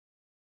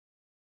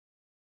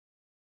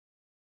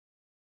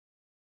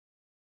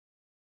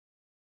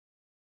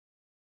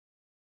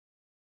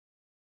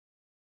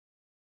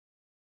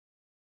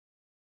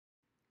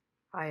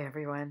Hi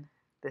everyone,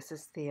 this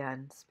is the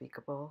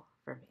Unspeakable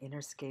from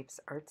Innerscapes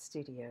Art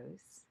Studios.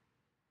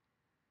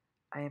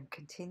 I am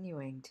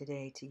continuing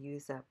today to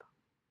use up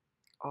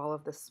all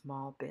of the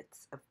small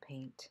bits of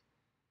paint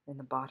in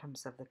the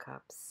bottoms of the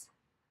cups.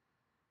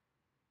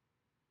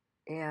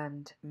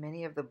 And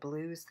many of the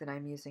blues that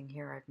I'm using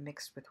here I've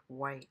mixed with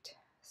white,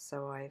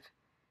 so I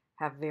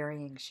have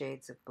varying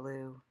shades of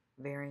blue,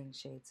 varying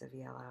shades of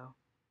yellow.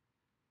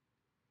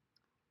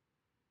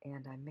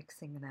 And I'm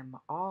mixing them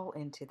all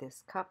into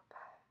this cup,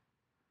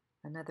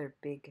 another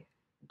big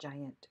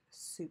giant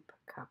soup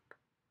cup.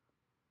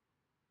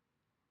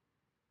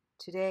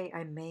 Today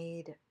I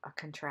made a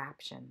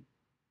contraption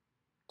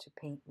to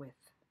paint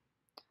with.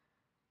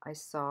 I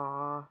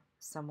saw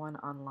someone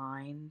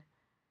online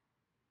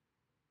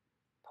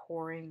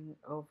pouring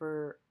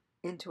over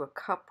into a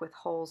cup with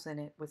holes in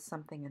it with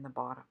something in the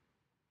bottom.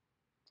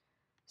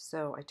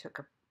 So I took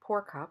a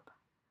pour cup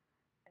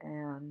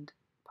and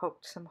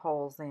poked some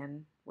holes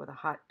in with a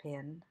hot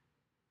pin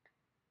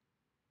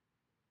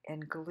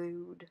and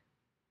glued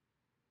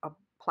a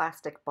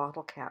plastic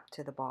bottle cap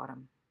to the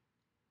bottom,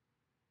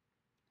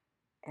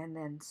 and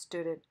then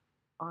stood it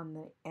on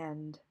the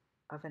end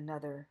of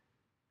another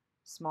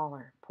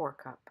smaller pour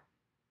cup.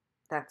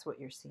 That's what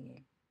you're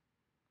seeing.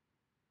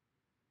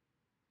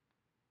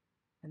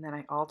 And then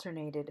I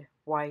alternated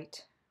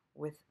white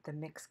with the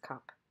mix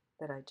cup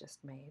that I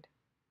just made.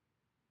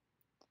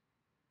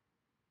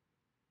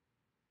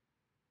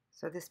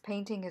 So this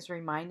painting is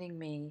reminding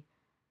me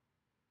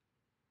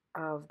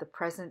of the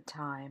present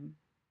time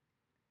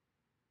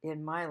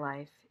in my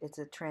life. It's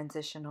a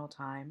transitional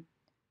time.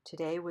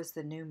 Today was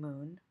the new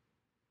moon.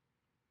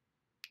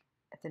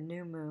 At the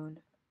new moon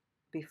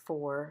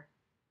before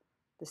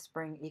the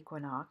spring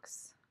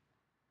equinox.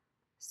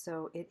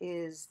 So it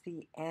is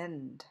the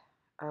end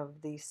of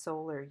the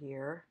solar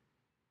year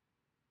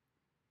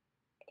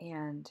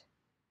and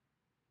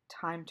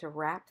time to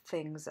wrap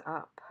things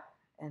up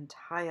and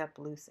tie up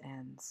loose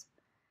ends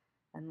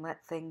and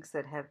let things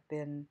that have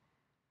been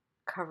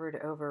covered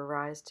over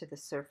rise to the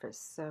surface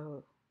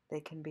so they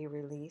can be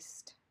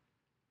released.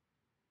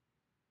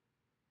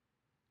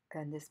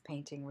 And this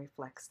painting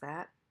reflects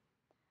that.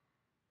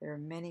 There are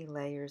many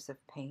layers of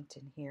paint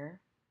in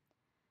here.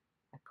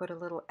 I put a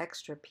little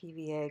extra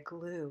PVA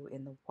glue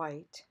in the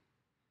white,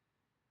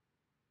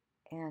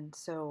 and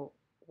so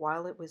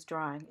while it was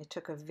drying, it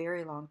took a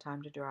very long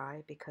time to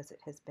dry because it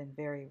has been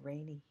very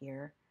rainy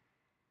here.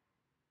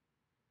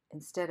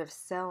 Instead of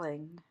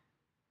selling,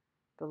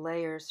 the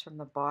layers from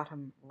the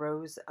bottom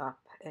rose up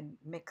and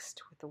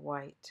mixed with the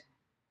white,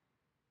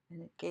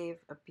 and it gave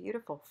a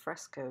beautiful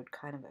frescoed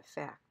kind of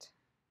effect.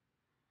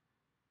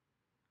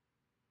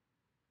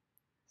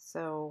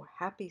 So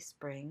happy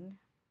spring,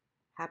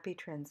 happy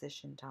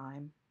transition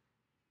time,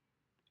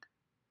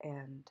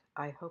 and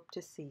I hope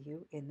to see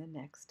you in the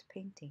next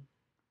painting.